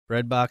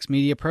Redbox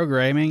Media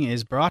programming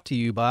is brought to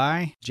you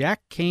by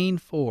Jack Kane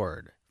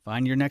Ford.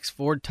 Find your next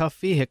Ford Tough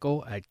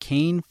vehicle at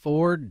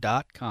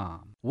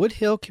caneford.com.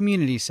 Woodhill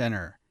Community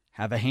Center.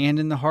 Have a hand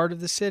in the heart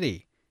of the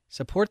city.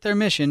 Support their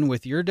mission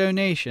with your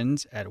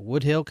donations at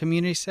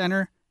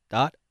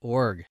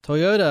woodhillcommunitycenter.org.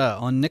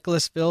 Toyota on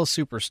Nicholasville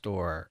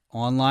Superstore.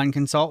 Online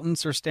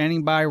consultants are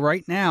standing by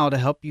right now to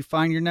help you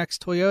find your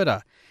next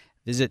Toyota.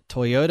 Visit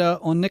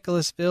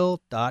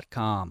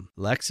toyotaonnicholasville.com.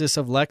 Lexus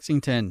of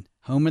Lexington,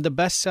 home of the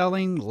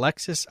best-selling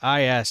Lexus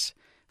IS.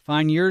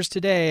 Find yours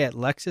today at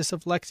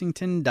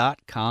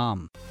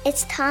lexusoflexington.com.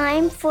 It's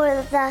time for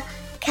the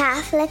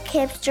Catholic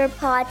Hipster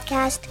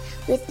Podcast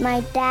with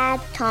my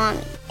dad, Tommy,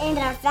 and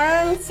our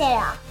friend,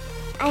 Sarah.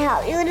 I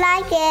hope you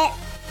like it.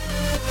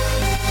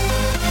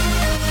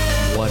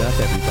 What up,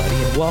 everybody,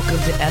 and welcome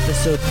to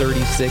episode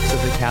 36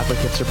 of the Catholic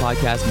Hipster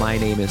Podcast. My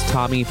name is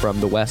Tommy from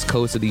the west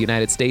coast of the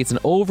United States, and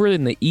over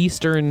in the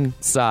eastern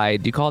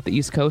side, do you call it the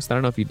East Coast? I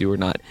don't know if you do or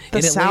not. The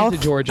in South?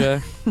 Atlanta,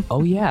 Georgia.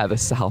 Oh, yeah, the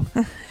South.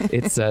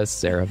 It's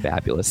Sarah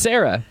Fabulous.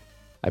 Sarah,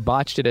 I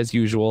botched it as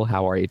usual.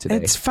 How are you today?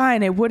 It's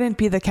fine. It wouldn't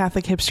be the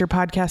Catholic Hipster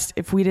Podcast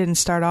if we didn't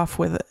start off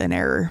with an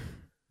error.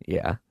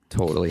 Yeah,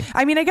 totally.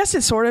 I mean, I guess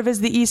it sort of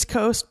is the East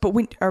Coast, but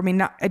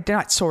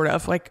not sort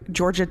of. Like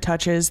Georgia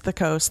touches the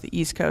coast, the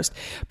East Coast,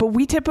 but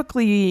we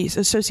typically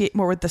associate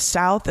more with the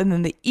South, and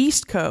then the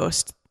East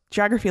Coast.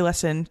 Geography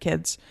lesson,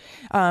 kids,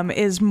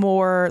 is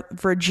more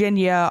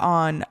Virginia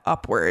on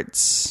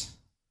upwards.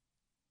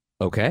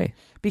 Okay.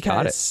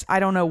 Because I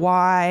don't know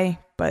why,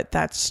 but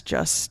that's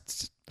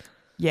just.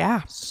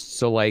 Yeah.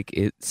 So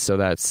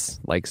that's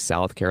like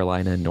South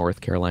Carolina,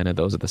 North Carolina,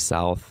 those are the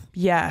South.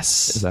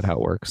 Yes. Is that how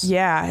it works?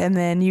 Yeah. And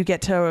then you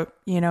get to,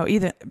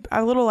 either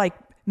a little like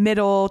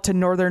middle to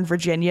Northern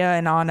Virginia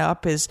and on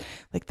up is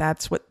like,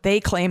 that's what they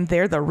claim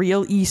they're the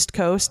real East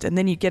Coast. And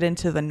then you get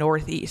into the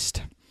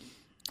Northeast.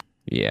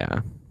 Yeah.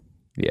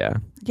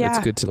 It's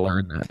good to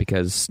learn that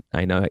because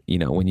I know,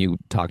 when you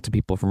talk to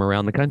people from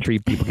around the country,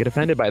 people get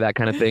offended by that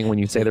kind of thing when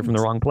you say they're from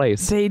the wrong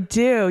place. They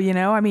do,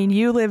 I mean,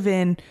 you live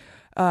in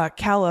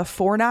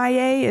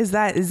California. Is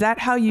that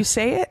how you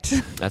say it?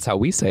 That's how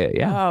we say it.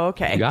 Yeah. Oh,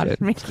 okay. You got it.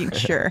 Making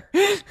sure.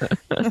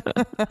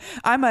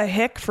 I'm a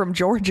hick from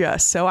Georgia,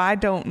 so I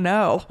don't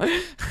know.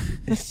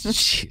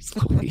 Jeez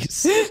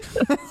Louise.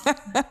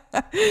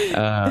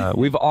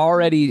 We've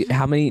already,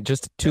 how many,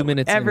 just 2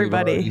 minutes?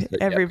 Everybody,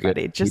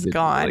 just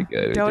gone.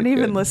 Really don't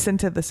even listen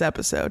to this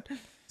episode.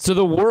 So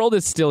the world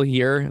is still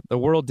here. The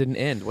world didn't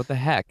end. What the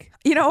heck?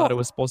 I thought it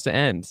was supposed to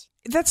end.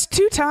 That's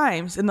 2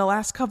 times in the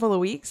last couple of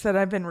weeks that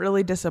I've been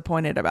really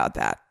disappointed about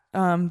that.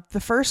 The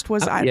first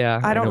was,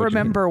 I don't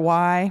remember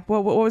why.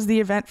 What was the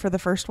event for the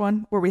first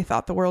one where we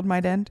thought the world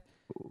might end?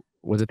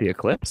 Was it the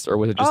eclipse or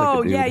was it just like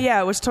the dude? Yeah.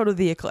 It was totally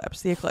the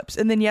eclipse.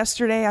 And then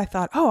yesterday I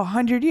thought,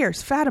 100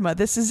 years, Fatima,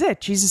 this is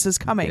it. Jesus is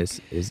coming.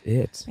 This is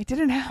it. It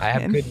didn't happen. I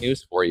have good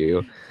news for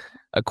you.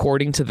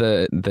 According to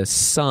the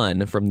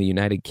Sun from the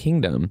United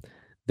Kingdom,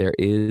 there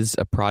is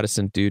a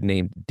Protestant dude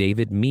named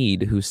David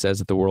Mead who says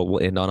that the world will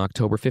end on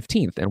October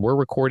 15th. And we're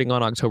recording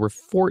on October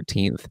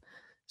 14th.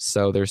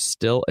 So there's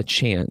still a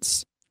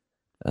chance.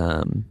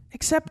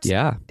 Except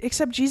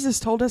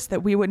Jesus told us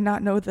that we would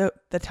not know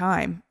the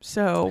time.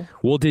 So,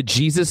 well, did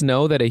Jesus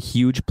know that a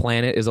huge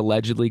planet is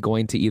allegedly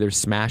going to either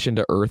smash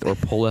into Earth or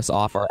pull us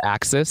off our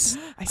axis?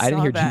 I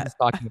didn't hear Jesus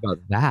talking about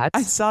that.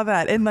 I saw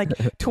that in like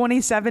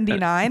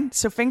 2079.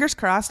 So fingers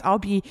crossed, I'll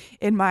be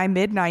in my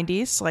mid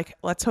 90s. Like,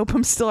 let's hope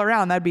I'm still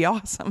around. That'd be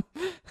awesome.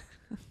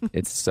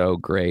 It's so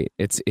great.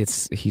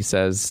 He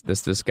says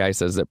this guy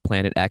says that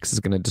Planet X is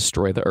going to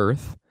destroy the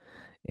Earth.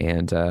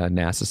 And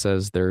NASA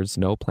says there's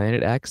no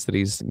Planet X that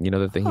he's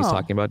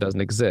talking about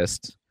doesn't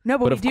exist. No,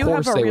 but we of do have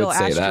course a they real would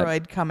say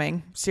asteroid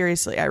coming.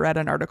 Seriously, I read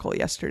an article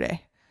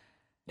yesterday.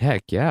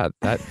 Heck yeah,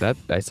 that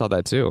I saw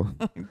that too.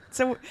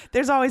 So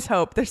there's always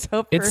hope. There's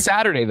hope. It's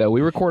Saturday though. We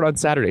record on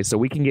Saturday, so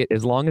we can get,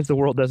 as long as the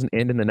world doesn't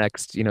end in the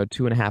next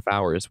 2.5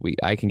 hours,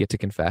 I can get to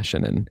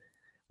confession and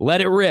let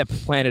it rip.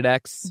 Planet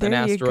X, there an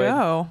asteroid. You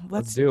go.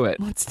 Let's do it.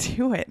 Let's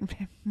do it,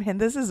 man.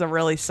 This is a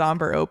really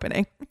somber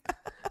opening.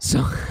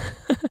 So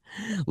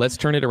let's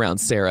turn it around.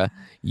 Sarah,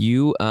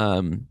 you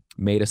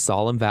made a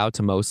solemn vow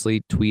to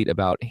mostly tweet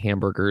about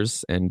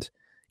hamburgers and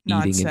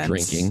eating and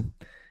drinking.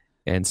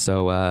 And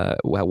so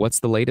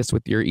what's the latest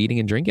with your eating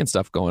and drinking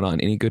stuff going on?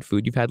 Any good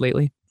food you've had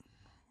lately?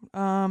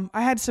 I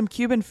had some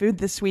Cuban food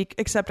this week,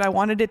 except I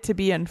wanted it to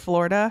be in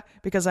Florida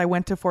because I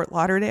went to Fort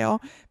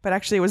Lauderdale, but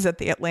actually it was at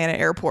the Atlanta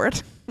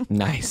airport.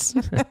 Nice.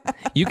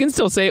 You can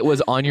still say it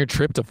was on your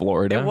trip to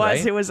Florida.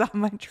 It was on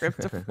my trip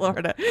to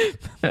Florida.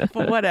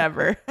 But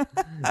whatever.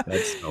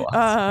 That's so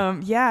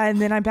awesome. Yeah,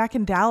 and then I'm back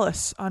in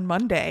Dallas on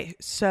Monday.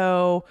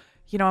 So,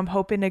 I'm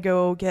hoping to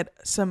go get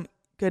some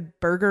good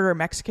burger or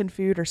Mexican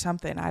food or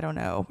something. I don't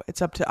know.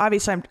 It's up to,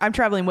 obviously I'm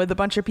traveling with a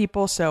bunch of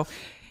people, so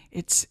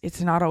it's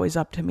not always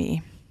up to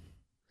me.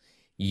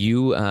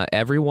 You,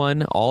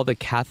 everyone, all the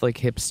Catholic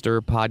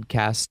Hipster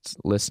podcast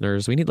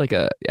listeners, we need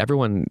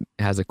everyone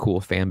has a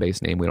cool fan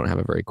base name. We don't have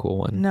a very cool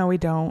one. No, we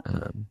don't.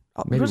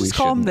 Maybe we'll just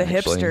call them the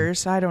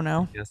hipsters. I don't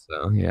know. I guess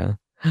so, yeah.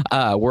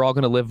 We're all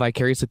going to live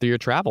vicariously through your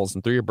travels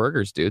and through your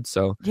burgers, dude.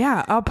 So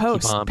yeah, I'll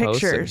post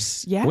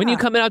pictures. Yeah. When are you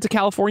coming out to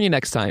California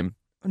next time?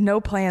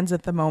 No plans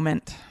at the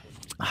moment.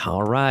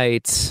 All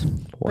right.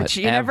 But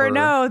you never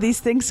know. These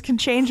things can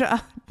change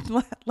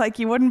like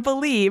you wouldn't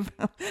believe.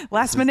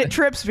 Last minute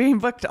trips being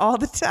booked all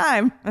the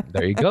time.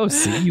 There you go.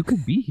 See, you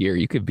could be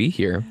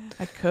here.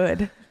 I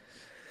could.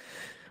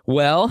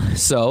 Well,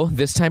 so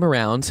this time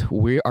around,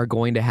 we are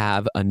going to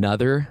have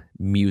another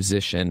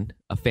musician,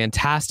 a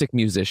fantastic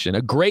musician,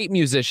 a great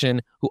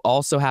musician who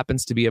also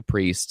happens to be a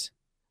priest.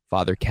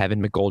 Father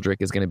Kevin McGoldrick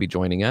is going to be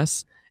joining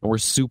us, and we're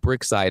super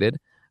excited.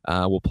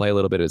 We'll play a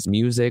little bit of his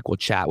music. We'll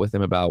chat with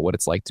him about what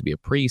it's like to be a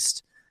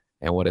priest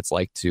and what it's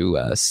like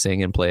to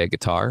sing and play a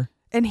guitar.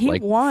 And he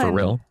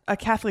won a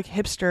Catholic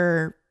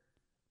Hipster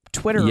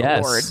Twitter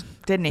award,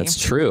 didn't he?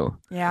 That's true.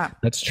 Yeah.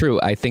 That's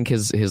true. I think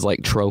his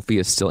like trophy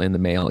is still in the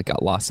mail. It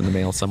got lost in the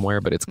mail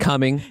somewhere, but it's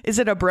coming. Is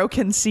it a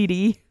broken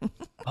CD?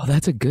 Oh,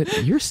 that's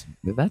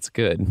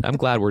good. I'm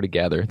glad we're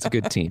together. It's a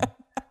good team.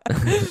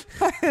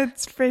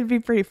 It's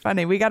pretty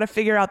funny. We got to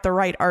figure out the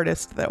right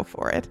artist though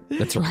for it.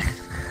 That's right.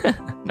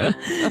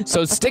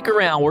 So stick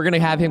around. We're going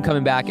to have him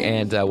coming back,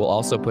 and we'll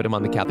also put him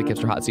on the Catholic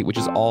Hipster Hot Seat, which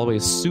is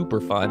always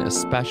super fun,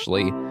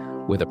 especially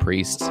with a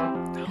priest,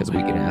 because we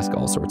can ask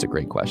all sorts of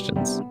great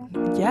questions.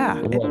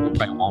 Yeah. We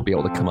probably won't be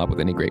able to come up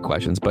with any great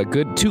questions, but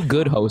two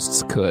good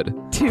hosts could.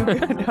 Two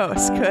good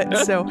hosts could.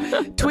 So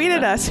tweet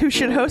at us who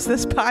should host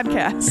this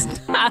podcast.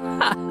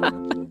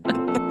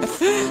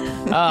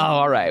 Oh,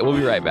 all right. We'll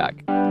be right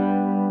back.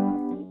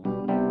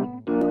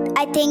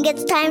 I think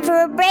it's time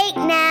for a break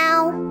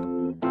now.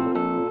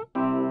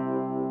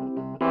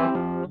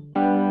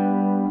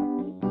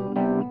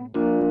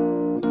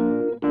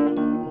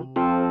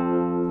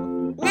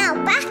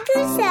 Now back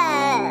to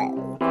Seth.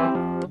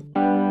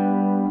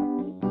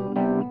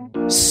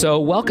 So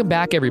welcome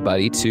back,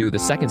 everybody, to the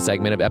second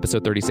segment of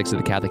episode 36 of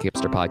the Catholic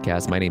Hipster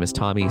Podcast. My name is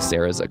Tommy.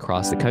 Sarah's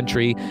across the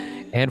country.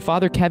 And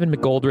Father Kevin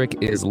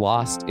McGoldrick is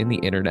lost in the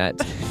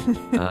internet.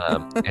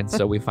 And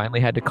so we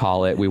finally had to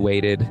call it. We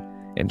waited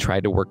and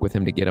tried to work with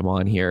him to get him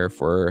on here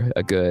for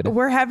a good...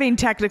 We're having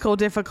technical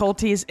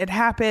difficulties. It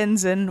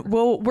happens, and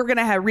we're going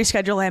to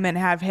reschedule him and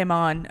have him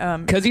on.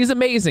 Because he's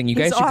amazing. You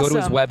guys should awesome. go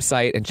to his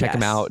website and check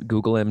him out.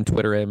 Google him,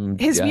 Twitter him.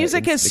 His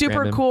music is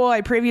super him. cool.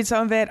 I previewed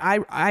some of it.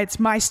 It's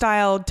my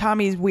style.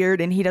 Tommy's weird,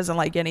 and he doesn't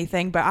like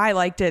anything, but I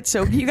liked it.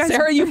 So you guys...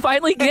 Sarah, you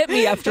finally get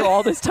me after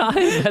all this time.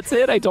 That's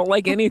it. I don't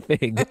like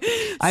anything.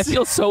 I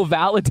feel so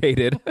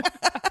validated.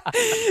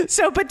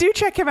 But do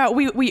check him out.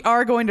 We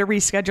are going to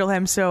reschedule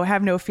him, so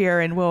have no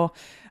fear, and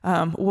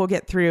we'll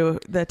get through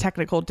the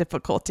technical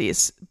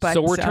difficulties. But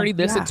so we're turning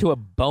this into a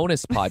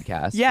bonus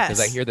podcast. Yes, because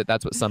I hear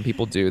that's what some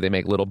people do. They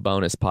make little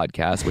bonus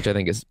podcasts, which I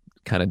think is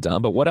kind of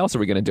dumb. But what else are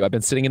we going to do? I've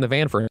been sitting in the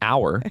van for an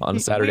hour on a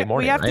Saturday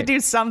morning. We have to do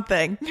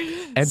something.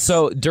 And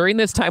so during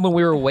this time when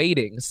we were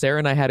waiting, Sarah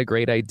and I had a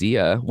great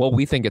idea. Well,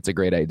 we think it's a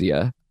great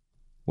idea.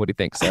 What do you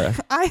think, Sarah?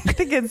 I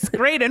think it's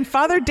great, and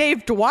Father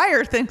Dave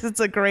Dwyer thinks it's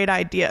a great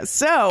idea.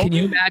 So can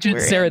you imagine,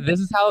 Sarah?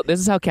 This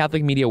is how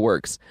Catholic media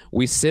works.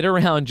 We sit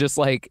around just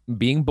like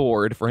being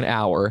bored for an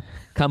hour,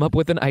 come up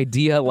with an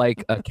idea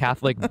like a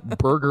Catholic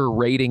burger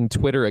rating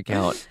Twitter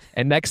account,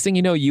 and next thing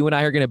you know, you and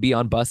I are going to be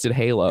on Busted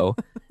Halo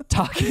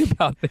talking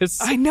about this.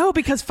 I know,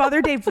 because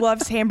Father Dave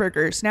loves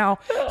hamburgers. Now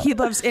he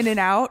loves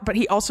In-N-Out, but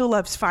he also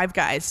loves Five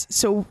Guys.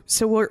 So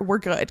we're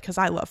good because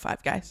I love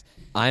Five Guys.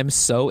 I'm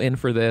so in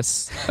for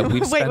this.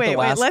 We've spent the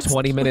last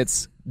 20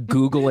 minutes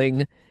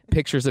Googling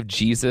pictures of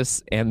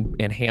Jesus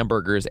and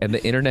hamburgers, and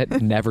the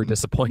internet never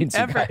disappoints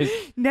you guys.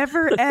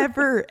 Never,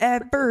 ever,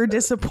 ever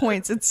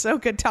disappoints. It's so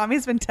good.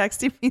 Tommy's been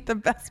texting me the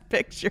best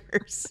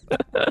pictures.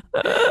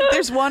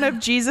 There's one of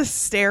Jesus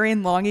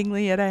staring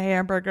longingly at a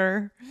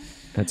hamburger.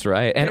 That's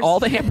right. And all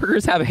the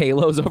hamburgers have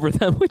halos over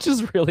them, which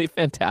is really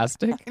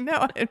fantastic. I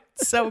know.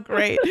 It's so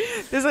great.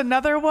 There's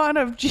another one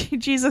of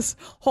Jesus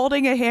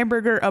holding a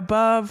hamburger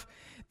above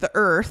the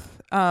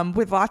earth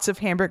with lots of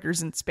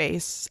hamburgers in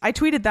space. I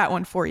tweeted that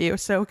one for you,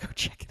 so go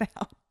check it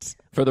out.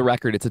 For the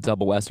record, it's a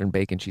double Western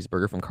bacon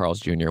cheeseburger from Carl's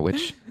Jr.,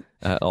 which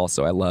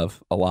also I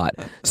love a lot.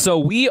 So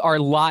we are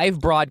live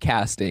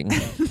broadcasting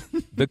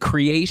the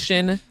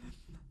creation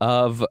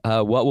of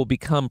what will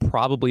become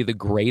probably the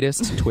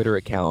greatest Twitter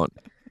account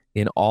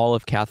in all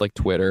of Catholic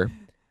Twitter.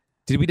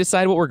 Did we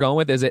decide what we're going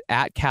with? Is it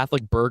at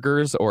Catholic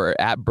Burgers or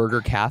at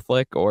Burger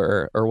Catholic,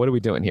 or what are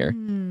we doing here?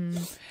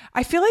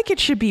 I feel like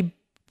it should be.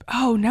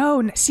 Oh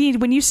no! See,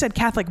 when you said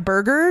Catholic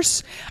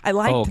Burgers, I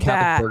liked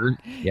that. Burger.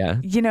 Yeah.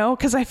 You know,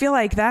 because I feel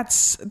like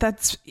that's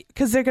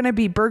because they're going to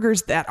be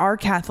burgers that are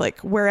Catholic,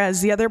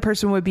 whereas the other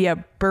person would be a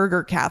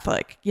burger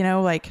Catholic. You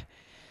know, like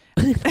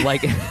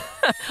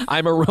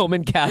I'm a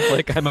Roman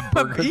Catholic. I'm a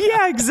burger.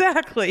 Yeah,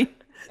 exactly.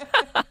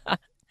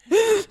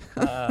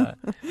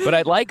 But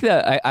I like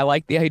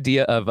the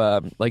idea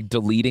of like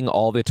deleting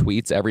all the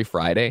tweets every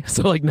Friday,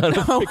 so like none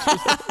of the pictures.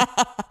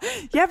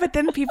 Yeah, but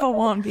then people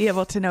won't be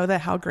able to know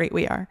how great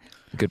we are.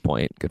 Good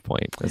point.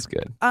 That's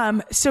good.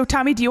 So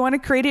Tommy, do you want to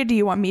create it? Or do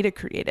you want me to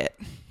create it?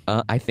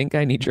 I think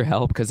I need your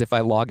help because if I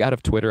log out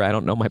of Twitter, I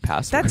don't know my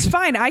password. That's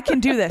fine. I can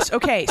do this.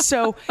 Okay,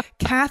 so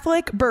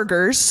Catholic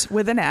Burgers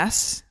with an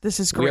S. This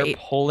is great.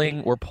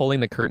 We're pulling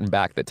the curtain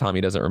back that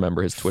Tommy doesn't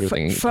remember his Twitter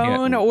thing.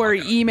 Phone or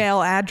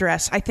email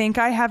address. I think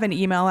I have an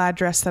email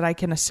address that I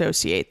can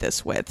associate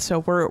this with. So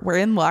we're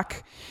in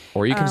luck.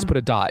 Or you can just put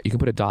a dot. You can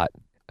put a dot.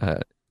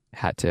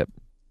 Hat tip.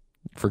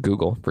 For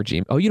Google, for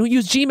Gmail. Oh, you don't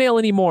use Gmail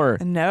anymore.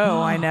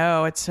 No, I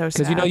know. It's so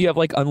sad. Because you have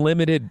like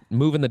unlimited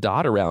moving the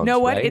dot around. You know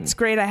what? Right? It's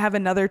great. I have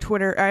another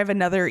Twitter. I have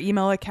another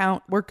email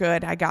account. We're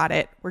good. I got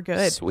it. We're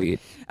good. Sweet.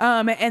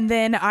 And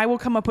then I will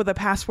come up with a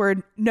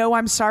password. No,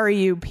 I'm sorry,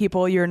 you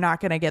people. You're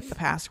not going to get the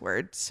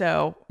password.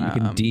 So you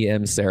can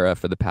DM Sarah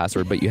for the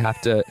password, but you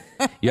have to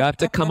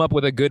come up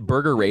with a good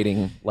burger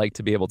rating, like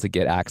to be able to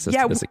get access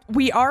to this.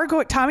 We are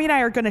going. Tommy and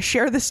I are going to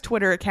share this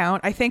Twitter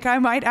account. I think I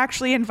might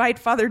actually invite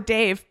Father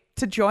Dave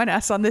to join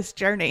us on this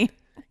journey.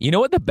 You know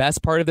what the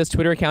best part of this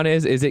Twitter account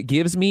is it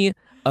gives me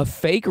a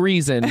fake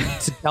reason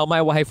to tell my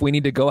wife we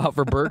need to go out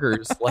for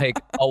burgers like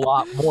a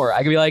lot more.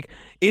 I can be like,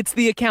 it's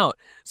the account.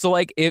 So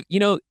like if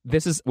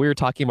we were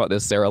talking about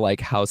this, Sarah, like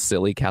how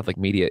silly Catholic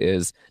media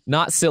is.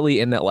 Not silly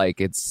in that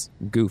like it's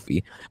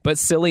goofy, but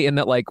silly in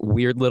that like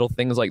weird little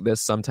things like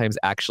this sometimes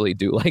actually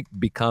do like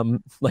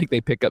become like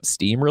they pick up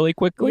steam really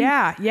quickly.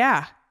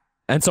 Yeah.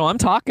 And so I'm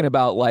talking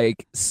about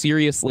like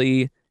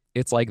seriously,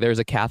 it's like there's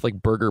a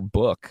Catholic burger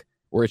book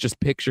where it's just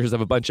pictures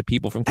of a bunch of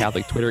people from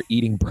Catholic Twitter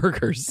eating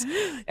burgers.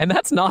 And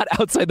that's not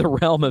outside the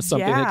realm of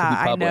something that can be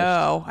published.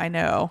 I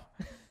know.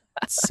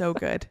 It's so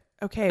good.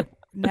 Okay,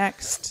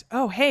 next.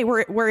 Oh, hey,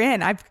 we're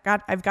in. I've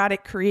got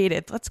it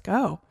created. Let's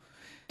go.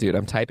 Dude,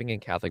 I'm typing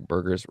in Catholic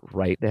burgers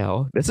right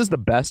now. This is the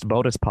best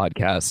bonus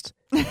podcast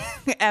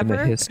ever in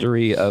the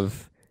history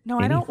of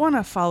I don't want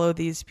to follow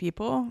these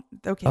people.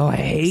 Okay. Oh, I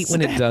hate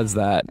when it does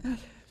that.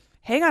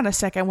 Hang on a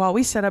second while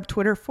we set up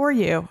Twitter for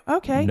you.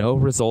 Okay. No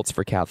results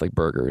for Catholic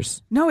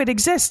burgers. No, it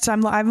exists.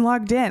 I'm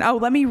logged in. Oh,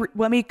 let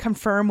me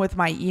confirm with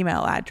my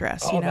email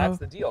address. Oh, that's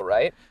the deal,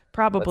 right?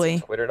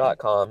 Probably.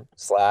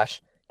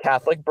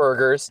 Twitter.com/Catholic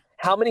burgers.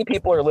 How many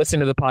people are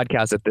listening to the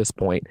podcast at this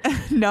point?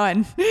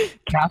 None.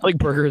 Catholic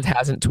Burgers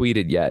hasn't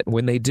tweeted yet.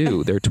 When they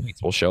do, their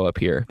tweets will show up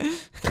here.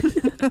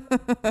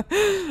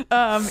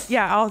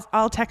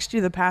 I'll text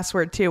you the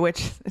password too,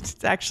 which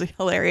it's actually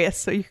hilarious.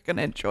 So you're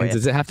gonna enjoy it.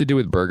 Does it have to do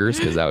with burgers?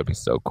 Because that would be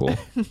so cool.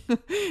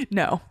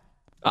 No.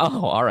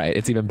 Oh, all right.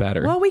 It's even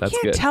better. Well, we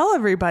can't tell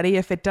everybody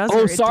if it does.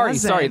 Oh,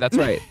 sorry. That's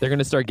right. They're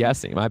gonna start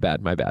guessing. My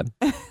bad.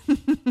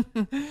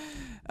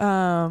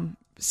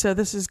 So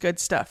this is good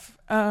stuff.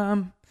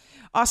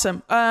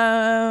 Awesome.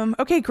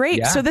 Okay, great.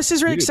 Yeah, so this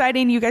is really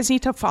exciting. You guys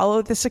need to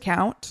follow this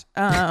account.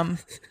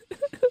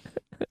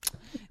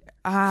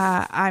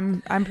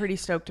 I'm pretty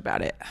stoked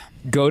about it.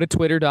 Go to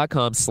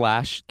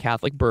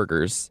twitter.com/Catholic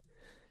burgers.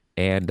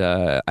 And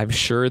I'm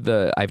sure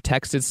I've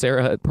texted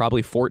Sarah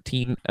probably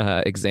 14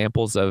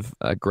 examples of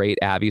great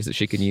Abbeys that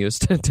she can use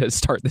to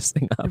start this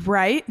thing up.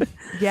 Right?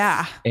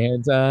 Yeah.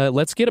 And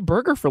let's get a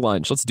burger for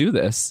lunch. Let's do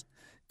this.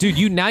 Dude,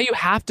 you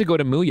have to go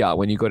to Mooyah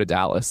when you go to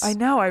Dallas. I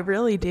know, I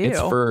really do. It's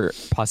for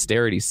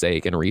posterity's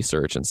sake and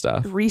research and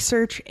stuff.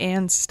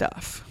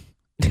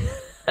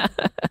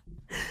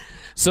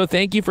 So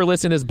thank you for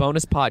listening to this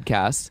bonus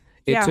podcast.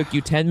 It took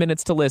you 10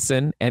 minutes to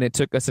listen, and it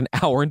took us an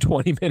hour and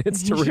 20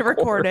 minutes to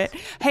record it.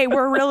 Hey,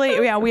 we're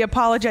really, we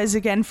apologize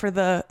again for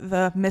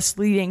the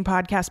misleading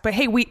podcast. But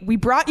hey, we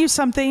brought you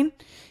something.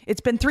 It's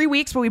been 3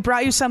 weeks, but we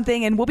brought you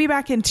something, and we'll be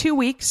back in 2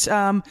 weeks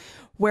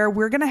where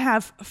we're going to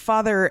have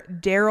Father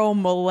Daryl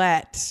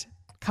Millett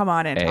come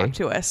on and talk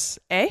to us.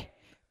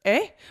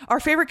 Our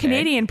favorite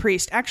Canadian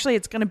priest. Actually,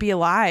 it's going to be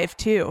alive,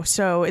 too.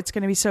 So it's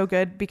going to be so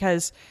good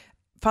because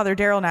Father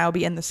Daryl and I will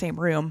be in the same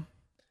room.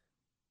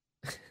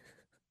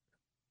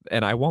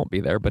 And I won't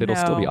be there, but it'll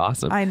still be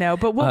awesome. I know,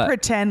 but we'll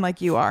pretend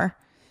like you are.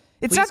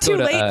 It's not too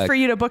late for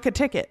you to book a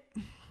ticket.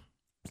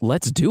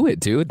 Let's do it,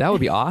 dude. That would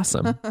be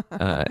awesome.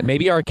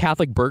 Maybe our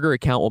Catholic burger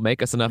account will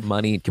make us enough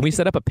money. Can we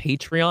set up a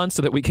Patreon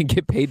so that we can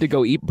get paid to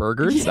go eat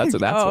burgers? That's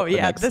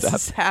this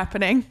is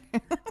happening.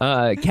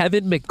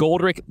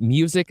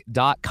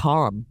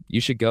 KevinMcGoldrickmusic.com. You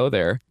should go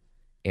there,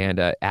 and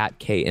at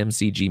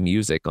KMCG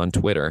Music on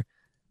Twitter.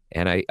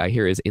 And I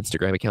hear his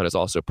Instagram account is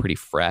also pretty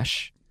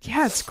fresh.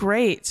 Yeah, it's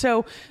great.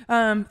 So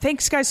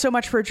thanks, guys, so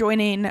much for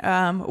joining.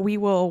 We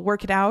will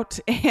work it out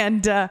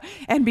and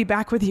be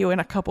back with you in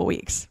a couple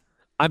weeks.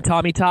 I'm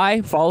Tommy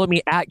Ty. Follow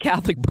me at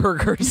Catholic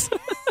Burgers.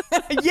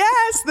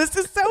 Yes, this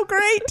is so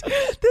great.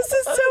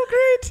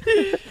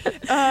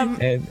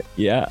 And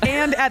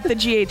at the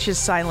GH is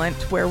Silent,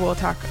 where we'll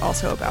talk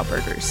also about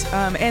burgers.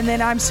 And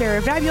then I'm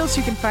Sarah Vabules.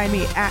 You can find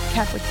me at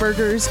Catholic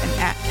Burgers and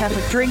at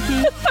Catholic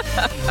Drinking.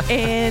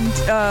 And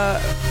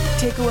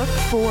take a look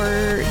for...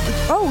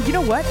 Oh, you know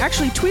what?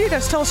 Actually, tweet at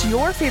us. Tell us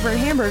your favorite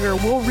hamburger.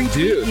 We'll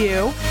retweet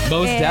you.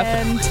 Most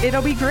definitely. And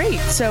it'll be great.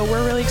 So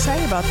we're really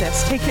excited about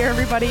this. Take care,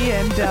 everybody.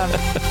 And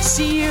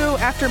see you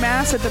after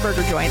Mass at the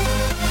burger joint.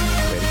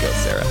 Way to go,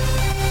 Sarah.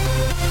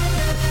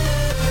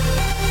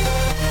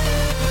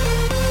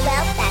 Well,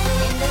 that's the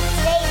end of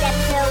today's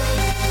episode.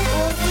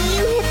 We'll see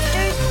you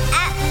hipsters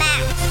at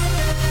Max.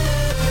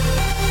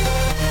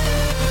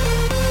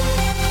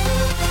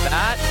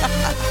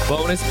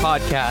 bonus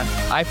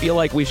podcast. I feel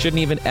like we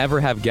shouldn't even ever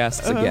have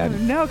guests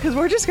again. No, because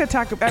we're just going to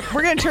talk about,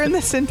 we're going to turn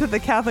this into the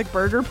Catholic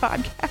Burger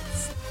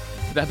Podcast.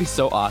 That'd be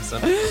so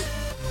awesome.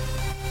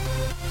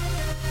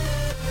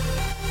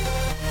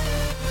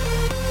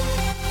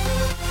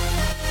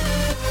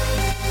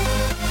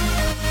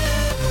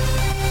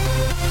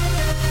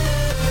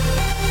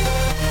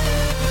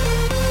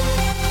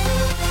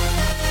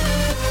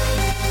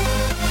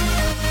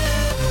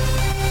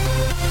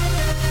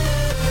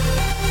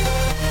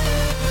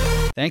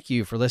 Thank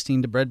you for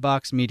listening to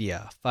Breadbox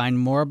Media. Find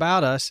more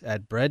about us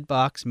at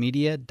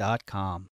breadboxmedia.com.